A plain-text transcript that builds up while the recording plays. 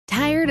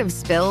of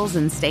spills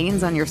and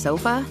stains on your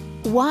sofa?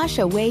 Wash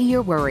away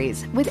your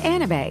worries with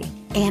Anabay.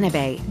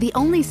 Anabay, the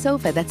only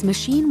sofa that's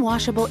machine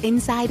washable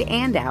inside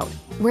and out,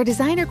 where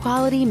designer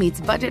quality meets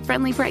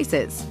budget-friendly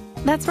prices.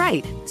 That's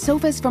right,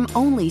 sofas from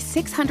only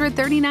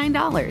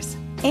 $639.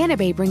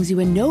 Anabay brings you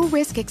a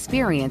no-risk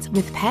experience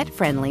with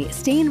pet-friendly,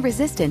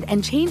 stain-resistant,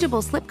 and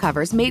changeable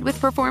slipcovers made with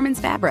performance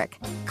fabric,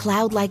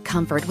 cloud-like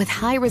comfort with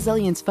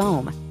high-resilience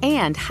foam,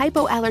 and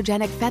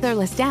hypoallergenic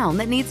featherless down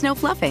that needs no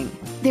fluffing.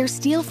 Their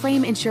steel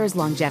frame ensures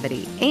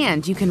longevity,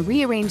 and you can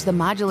rearrange the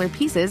modular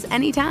pieces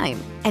anytime.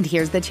 And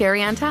here's the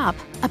cherry on top,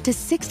 up to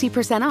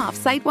 60% off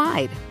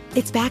site-wide.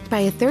 It's backed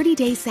by a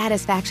 30-day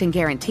satisfaction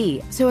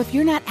guarantee, so if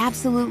you're not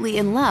absolutely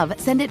in love,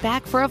 send it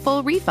back for a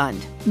full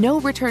refund. No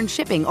return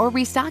shipping or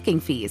restocking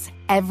fees.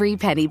 Every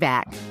penny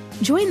back.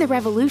 Join the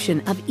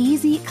revolution of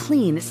easy,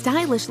 clean,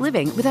 stylish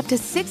living with up to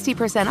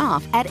 60%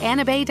 off at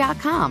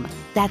anabay.com.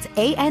 That's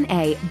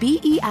ANABEI.com.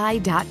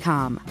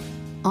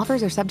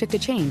 Offers are subject to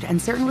change and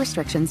certain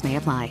restrictions may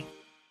apply.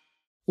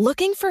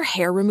 Looking for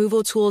hair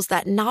removal tools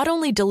that not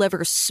only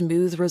deliver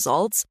smooth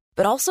results,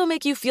 but also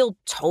make you feel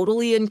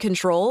totally in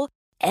control?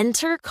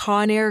 Enter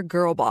Conair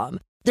Girl Bomb.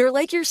 They're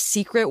like your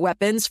secret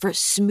weapons for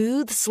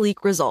smooth,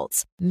 sleek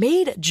results,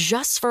 made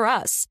just for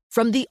us.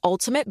 From the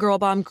ultimate Girl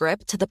Bomb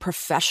grip to the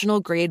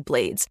professional-grade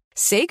blades,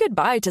 say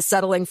goodbye to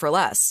settling for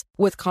less.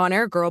 With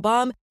Conair Girl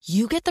Bomb,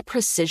 you get the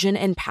precision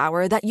and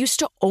power that used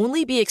to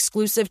only be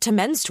exclusive to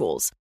men's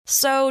tools.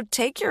 So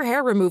take your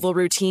hair removal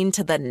routine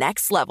to the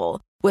next level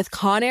with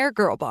Conair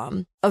Girl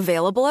Bomb.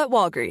 Available at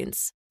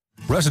Walgreens.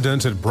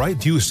 Residents at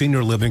Brightview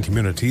Senior Living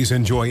Communities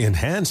enjoy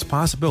enhanced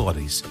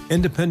possibilities,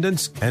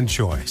 independence, and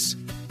choice.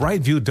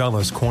 Brightview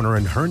Dulles Corner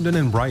in Herndon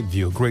and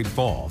Brightview, Great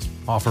Falls,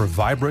 offer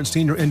vibrant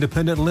senior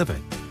independent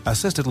living,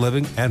 assisted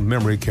living, and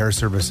memory care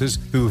services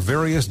through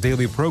various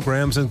daily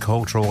programs and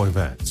cultural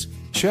events.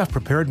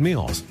 Chef-prepared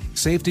meals,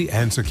 safety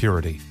and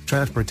security,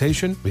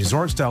 transportation,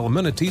 resort-style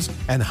amenities,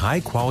 and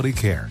high-quality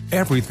care.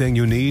 Everything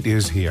you need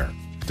is here.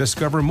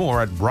 Discover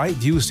more at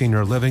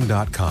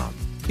brightviewseniorliving.com.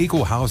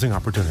 Equal housing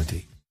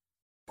opportunity.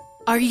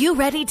 Are you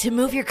ready to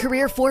move your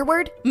career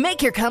forward?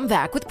 Make your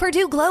comeback with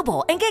Purdue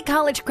Global and get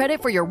college credit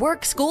for your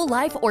work, school,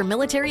 life, or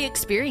military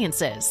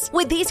experiences.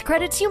 With these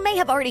credits, you may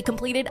have already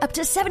completed up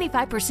to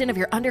 75% of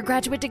your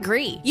undergraduate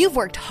degree. You've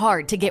worked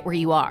hard to get where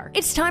you are.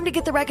 It's time to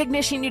get the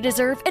recognition you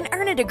deserve and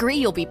earn a degree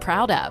you'll be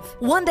proud of.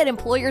 One that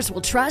employers will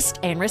trust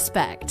and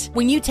respect.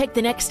 When you take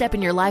the next step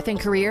in your life and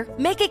career,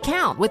 make it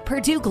count with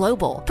Purdue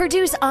Global,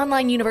 Purdue's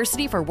online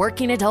university for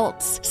working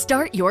adults.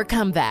 Start your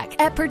comeback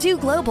at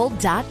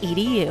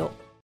purdueglobal.edu.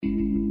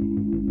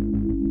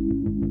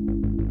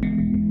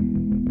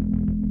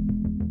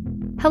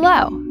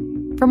 Hello.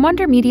 From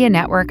Wonder Media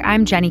Network,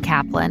 I'm Jenny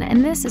Kaplan,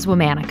 and this is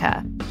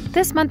Womanica.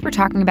 This month we're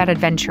talking about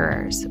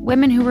adventurers,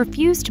 women who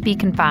refuse to be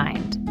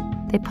confined.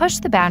 They push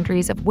the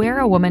boundaries of where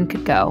a woman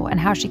could go and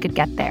how she could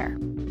get there.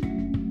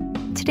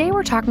 Today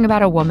we're talking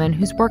about a woman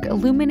whose work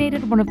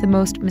illuminated one of the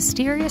most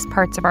mysterious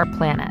parts of our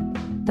planet,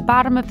 the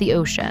bottom of the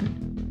ocean.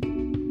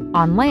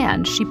 On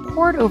land, she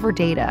pored over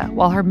data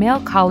while her male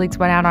colleagues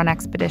went out on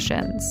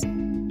expeditions,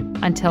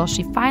 until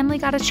she finally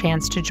got a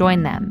chance to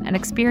join them and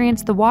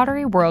experience the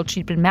watery world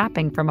she'd been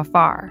mapping from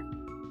afar.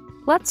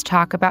 Let's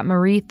talk about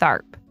Marie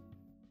Tharp.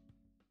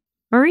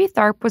 Marie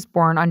Tharp was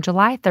born on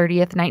July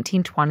 30th,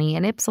 1920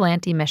 in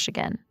Ypsilanti,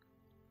 Michigan.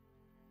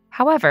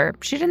 However,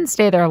 she didn't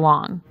stay there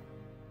long.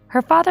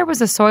 Her father was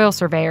a soil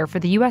surveyor for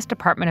the U.S.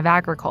 Department of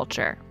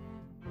Agriculture.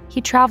 He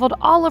traveled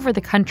all over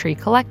the country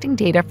collecting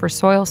data for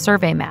soil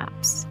survey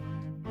maps.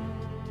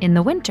 In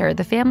the winter,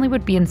 the family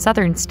would be in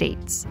southern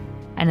states,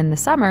 and in the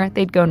summer,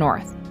 they'd go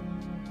north.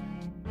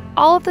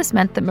 All of this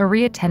meant that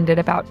Marie attended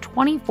about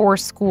 24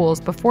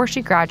 schools before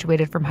she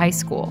graduated from high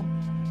school.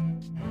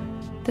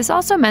 This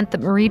also meant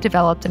that Marie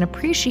developed an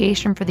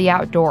appreciation for the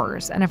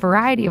outdoors and a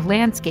variety of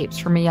landscapes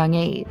from a young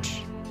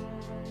age.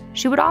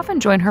 She would often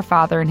join her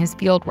father in his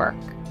field work.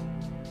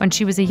 When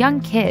she was a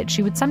young kid,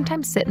 she would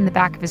sometimes sit in the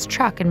back of his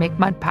truck and make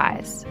mud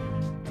pies.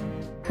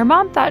 Her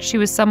mom thought she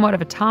was somewhat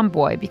of a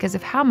tomboy because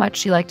of how much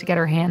she liked to get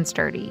her hands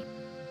dirty.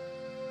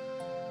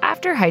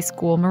 After high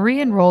school,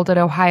 Marie enrolled at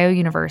Ohio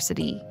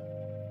University.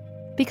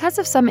 Because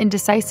of some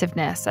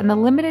indecisiveness and the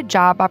limited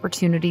job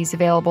opportunities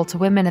available to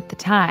women at the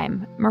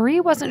time,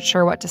 Marie wasn't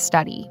sure what to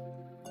study.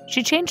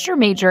 She changed her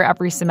major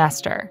every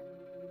semester.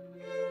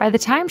 By the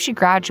time she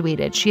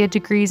graduated, she had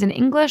degrees in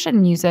English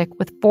and music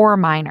with 4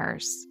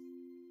 minors.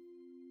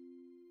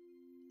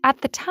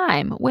 At the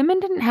time, women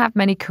didn't have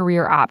many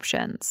career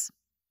options.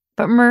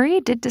 But Marie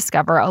did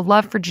discover a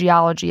love for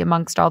geology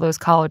amongst all those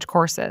college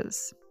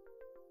courses.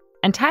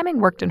 And timing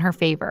worked in her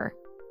favor.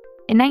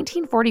 In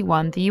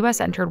 1941, the U.S.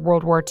 entered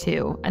World War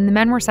II, and the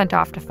men were sent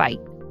off to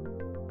fight.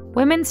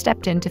 Women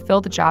stepped in to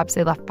fill the jobs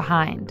they left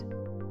behind.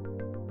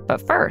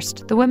 But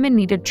first, the women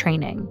needed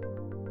training.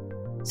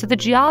 So the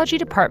geology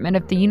department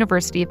of the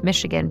University of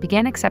Michigan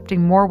began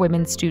accepting more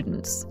women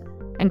students,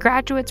 and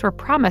graduates were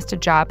promised a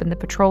job in the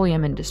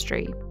petroleum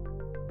industry.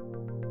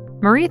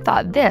 Marie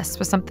thought this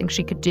was something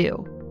she could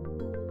do.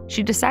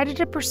 She decided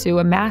to pursue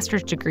a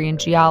master's degree in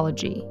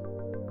geology.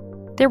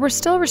 There were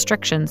still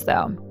restrictions,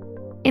 though.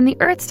 In the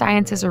earth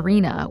sciences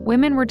arena,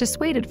 women were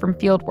dissuaded from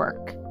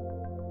fieldwork.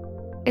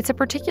 It's a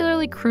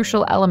particularly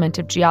crucial element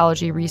of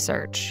geology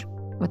research.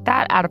 With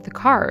that out of the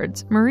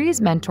cards, Marie's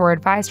mentor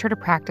advised her to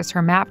practice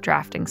her map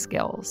drafting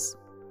skills.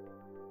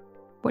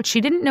 What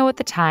she didn't know at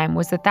the time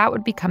was that that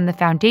would become the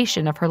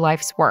foundation of her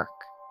life's work.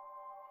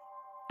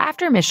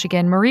 After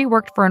Michigan, Marie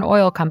worked for an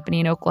oil company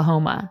in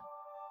Oklahoma.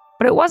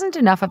 But it wasn't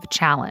enough of a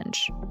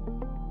challenge.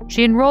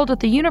 She enrolled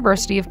at the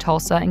University of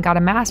Tulsa and got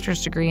a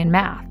master's degree in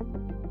math.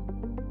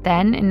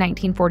 Then, in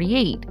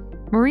 1948,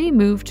 Marie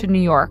moved to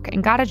New York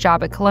and got a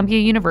job at Columbia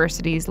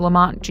University's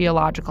Lamont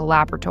Geological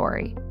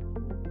Laboratory.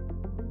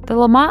 The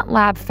Lamont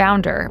Lab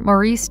founder,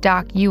 Maurice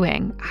Doc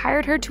Ewing,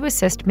 hired her to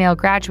assist male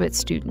graduate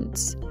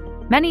students,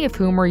 many of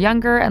whom were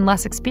younger and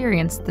less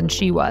experienced than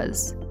she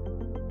was.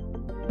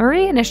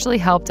 Marie initially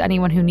helped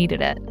anyone who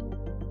needed it,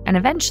 and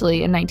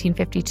eventually, in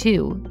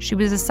 1952, she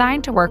was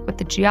assigned to work with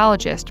the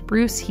geologist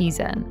Bruce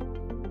Heezen.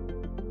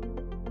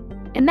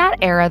 In that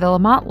era, the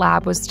Lamont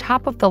Lab was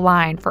top of the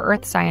line for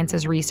earth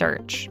sciences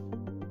research.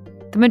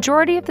 The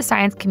majority of the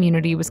science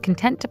community was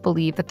content to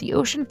believe that the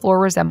ocean floor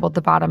resembled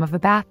the bottom of a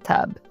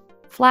bathtub,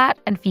 flat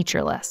and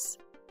featureless.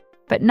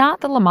 But not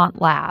the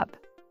Lamont Lab.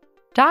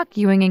 Doc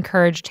Ewing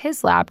encouraged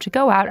his lab to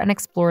go out and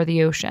explore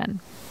the ocean.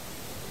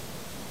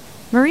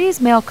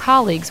 Marie's male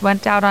colleagues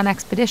went out on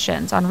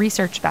expeditions on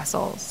research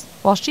vessels,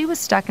 while she was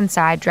stuck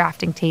inside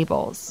drafting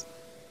tables.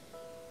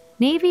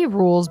 Navy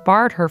rules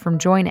barred her from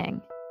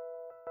joining.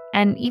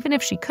 And even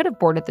if she could have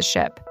boarded the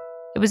ship,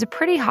 it was a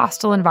pretty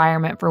hostile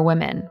environment for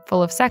women,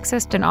 full of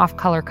sexist and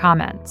off-color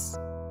comments.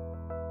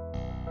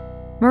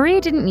 Marie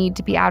didn't need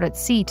to be out at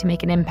sea to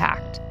make an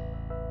impact.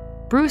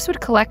 Bruce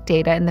would collect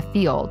data in the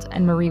field,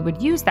 and Marie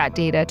would use that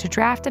data to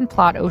draft and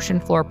plot ocean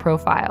floor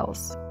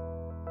profiles.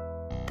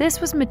 This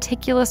was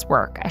meticulous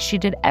work, as she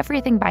did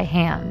everything by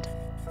hand.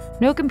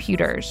 No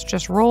computers,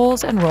 just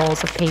rolls and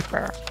rolls of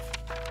paper.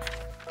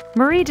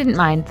 Marie didn't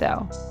mind,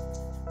 though.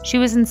 She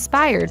was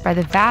inspired by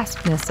the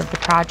vastness of the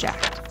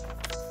project.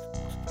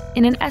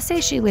 In an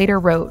essay she later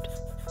wrote,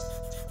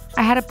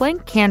 "I had a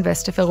blank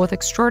canvas to fill with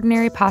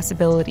extraordinary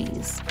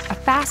possibilities, a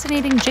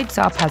fascinating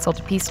jigsaw puzzle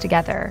to piece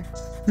together,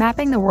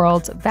 mapping the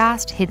world's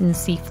vast hidden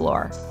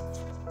seafloor."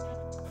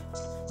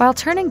 While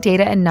turning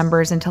data and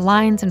numbers into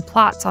lines and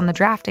plots on the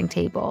drafting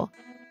table,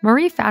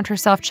 Marie found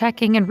herself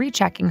checking and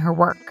rechecking her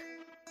work.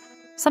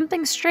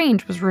 Something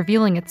strange was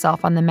revealing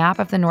itself on the map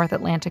of the North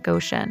Atlantic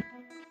Ocean.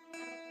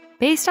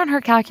 Based on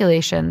her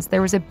calculations,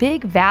 there was a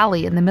big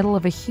valley in the middle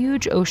of a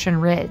huge ocean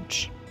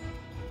ridge.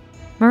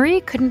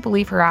 Marie couldn't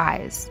believe her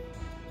eyes.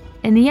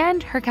 In the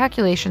end, her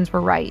calculations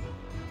were right.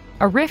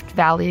 A rift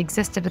valley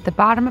existed at the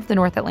bottom of the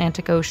North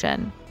Atlantic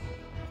Ocean.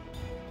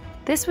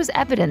 This was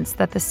evidence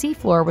that the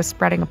seafloor was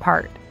spreading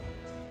apart.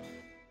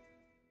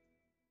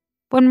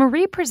 When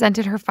Marie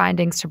presented her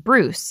findings to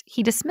Bruce,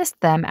 he dismissed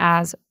them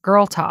as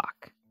girl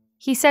talk.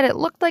 He said it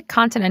looked like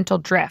continental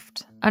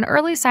drift, an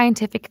early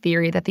scientific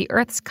theory that the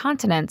Earth's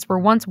continents were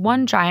once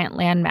one giant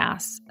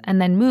landmass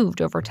and then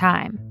moved over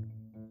time.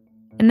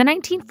 In the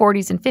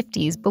 1940s and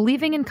 50s,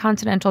 believing in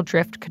continental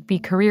drift could be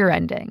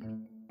career-ending.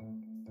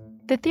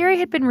 The theory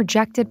had been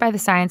rejected by the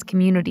science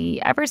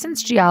community ever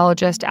since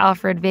geologist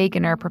Alfred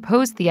Wegener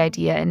proposed the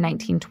idea in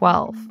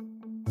 1912.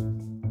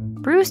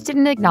 Bruce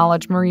didn't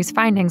acknowledge Marie's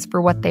findings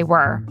for what they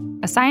were,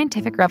 a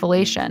scientific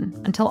revelation,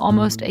 until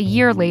almost a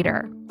year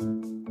later.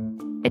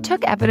 It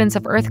took evidence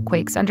of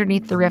earthquakes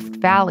underneath the Rift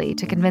Valley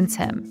to convince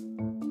him.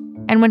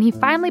 And when he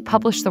finally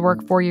published the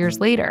work 4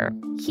 years later,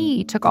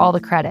 he took all the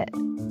credit.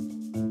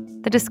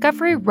 The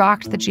discovery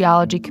rocked the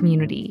geology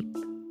community.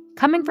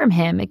 Coming from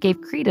him, it gave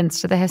credence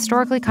to the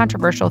historically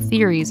controversial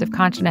theories of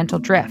continental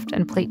drift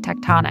and plate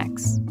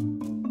tectonics.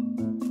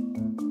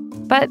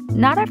 But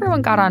not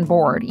everyone got on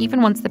board,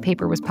 even once the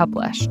paper was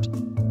published.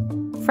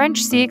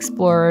 French sea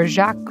explorer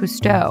Jacques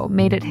Cousteau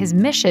made it his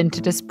mission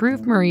to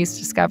disprove Marie's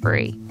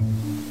discovery.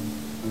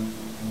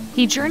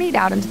 He journeyed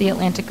out into the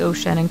Atlantic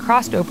Ocean and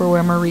crossed over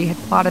where Marie had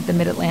plotted the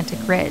Mid-Atlantic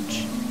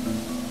Ridge.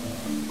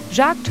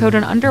 Jacques towed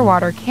an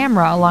underwater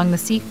camera along the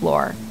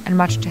seafloor, and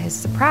much to his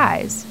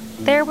surprise,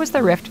 there was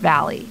the Rift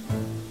Valley.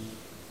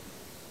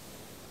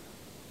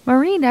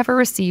 Marie never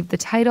received the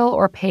title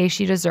or pay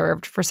she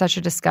deserved for such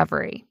a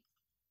discovery.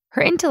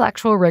 Her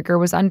intellectual rigor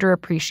was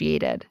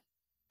underappreciated,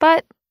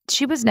 but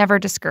she was never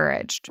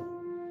discouraged.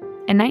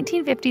 In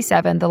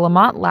 1957, the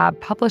Lamont Lab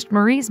published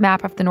Marie's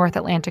map of the North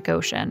Atlantic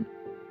Ocean.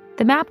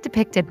 The map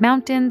depicted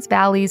mountains,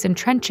 valleys, and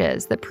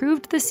trenches that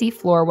proved the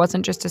seafloor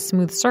wasn't just a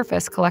smooth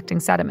surface collecting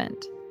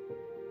sediment.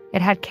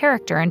 It had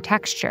character and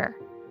texture.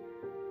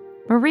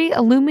 Marie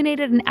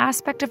illuminated an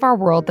aspect of our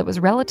world that was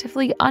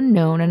relatively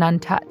unknown and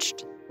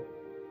untouched.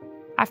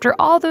 After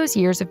all those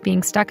years of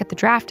being stuck at the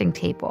drafting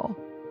table,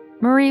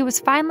 Marie was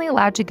finally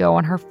allowed to go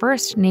on her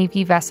first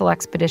Navy vessel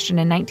expedition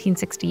in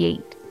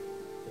 1968.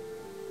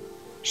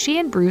 She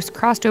and Bruce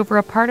crossed over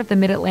a part of the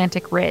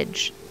Mid-Atlantic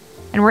Ridge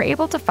and were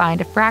able to find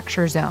a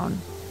fracture zone,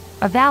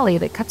 a valley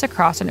that cuts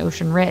across an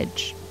ocean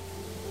ridge.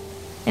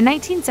 In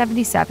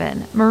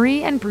 1977,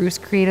 Marie and Bruce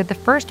created the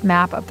first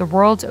map of the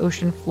world's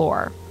ocean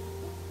floor,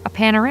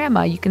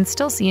 panorama you can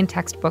still see in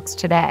textbooks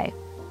today.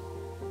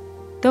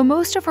 Though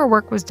most of her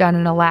work was done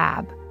in a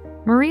lab,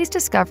 Marie's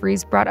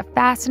discoveries brought a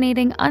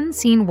fascinating,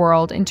 unseen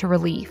world into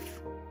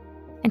relief.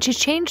 And she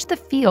changed the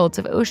fields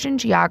of ocean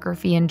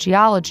geography and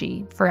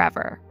geology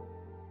forever.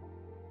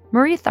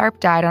 Marie Tharp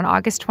died on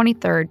August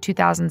 23,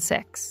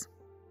 2006.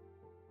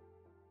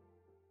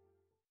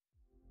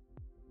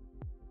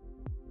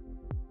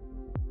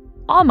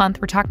 All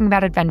month, we're talking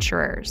about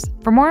adventurers.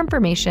 For more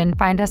information,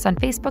 find us on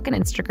Facebook and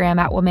Instagram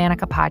at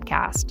Womanica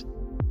Podcast.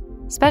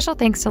 Special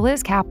thanks to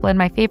Liz Kaplan,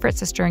 my favorite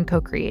sister and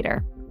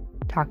co-creator.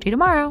 Talk to you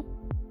tomorrow.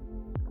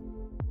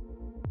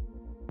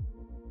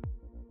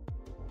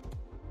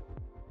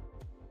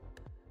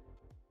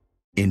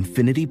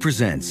 Infiniti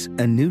presents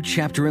a new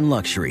chapter in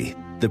luxury,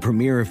 the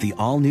premiere of the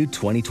all-new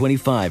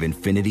 2025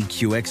 Infiniti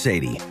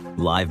QX80,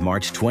 live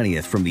March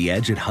 20th from the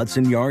Edge at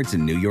Hudson Yards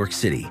in New York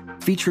City,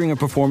 featuring a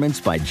performance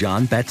by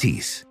John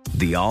Batiste.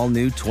 The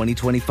all-new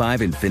 2025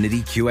 Infiniti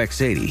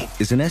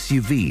QX80 is an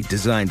SUV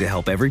designed to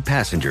help every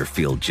passenger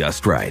feel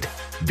just right.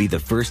 Be the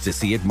first to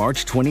see it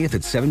March 20th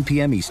at 7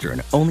 p.m.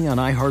 Eastern, only on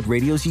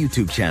iHeartRadio's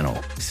YouTube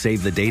channel.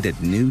 Save the date at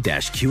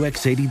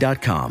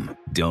new-QX80.com.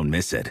 Don't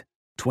miss it.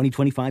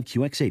 2025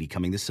 QX80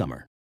 coming this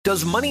summer.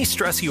 Does money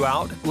stress you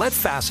out? Let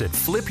Facet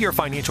flip your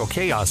financial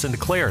chaos into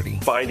clarity.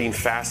 Finding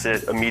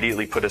Facet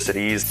immediately put us at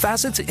ease.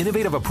 Facet's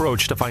innovative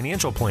approach to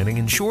financial planning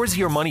ensures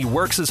your money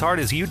works as hard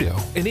as you do,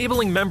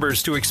 enabling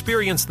members to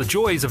experience the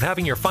joys of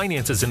having your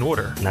finances in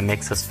order. And that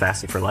makes us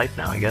Facet for life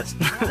now, I guess.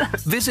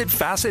 Visit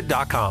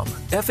Facet.com,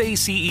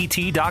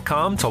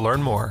 FACET.com to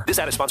learn more. This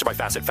ad is sponsored by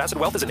Facet. Facet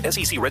Wealth is an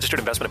SEC registered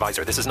investment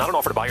advisor. This is not an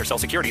offer to buy or sell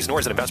securities,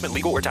 nor is it investment,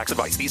 legal, or tax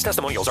advice. These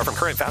testimonials are from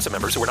current Facet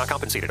members who are not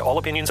compensated. All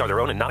opinions are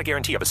their own and not a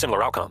guarantee of a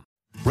similar outcome.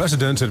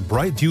 Residents at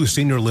Brightview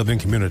Senior Living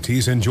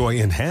Communities enjoy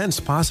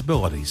enhanced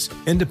possibilities,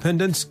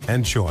 independence,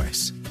 and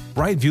choice.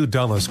 Brightview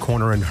Dulles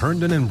Corner in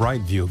Herndon and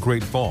Brightview,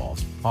 Great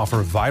Falls,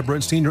 offer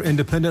vibrant senior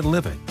independent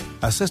living,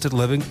 assisted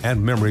living,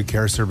 and memory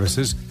care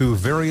services through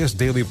various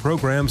daily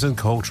programs and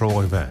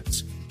cultural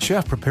events.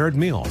 Chef-prepared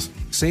meals,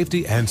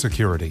 safety and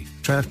security,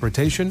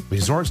 transportation,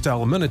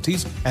 resort-style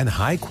amenities, and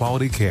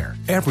high-quality care.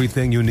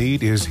 Everything you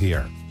need is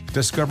here.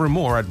 Discover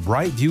more at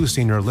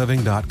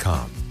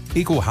brightviewseniorliving.com.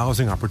 Equal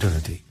housing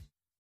opportunity.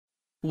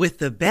 With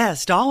the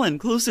best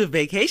all-inclusive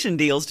vacation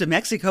deals to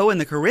Mexico and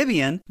the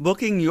Caribbean,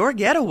 booking your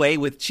getaway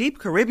with Cheap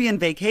Caribbean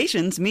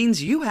Vacations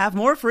means you have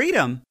more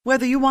freedom.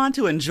 Whether you want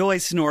to enjoy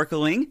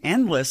snorkeling,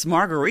 endless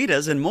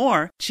margaritas, and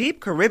more,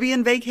 Cheap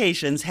Caribbean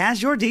Vacations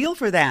has your deal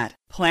for that.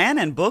 Plan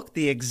and book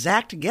the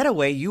exact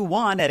getaway you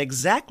want at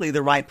exactly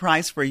the right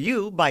price for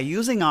you by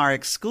using our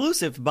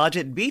exclusive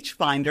budget beach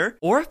finder,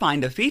 or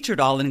find a featured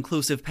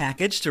all-inclusive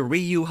package to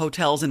Riu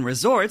Hotels and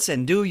Resorts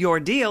and do your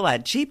deal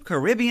at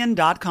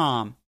cheapcaribbean.com.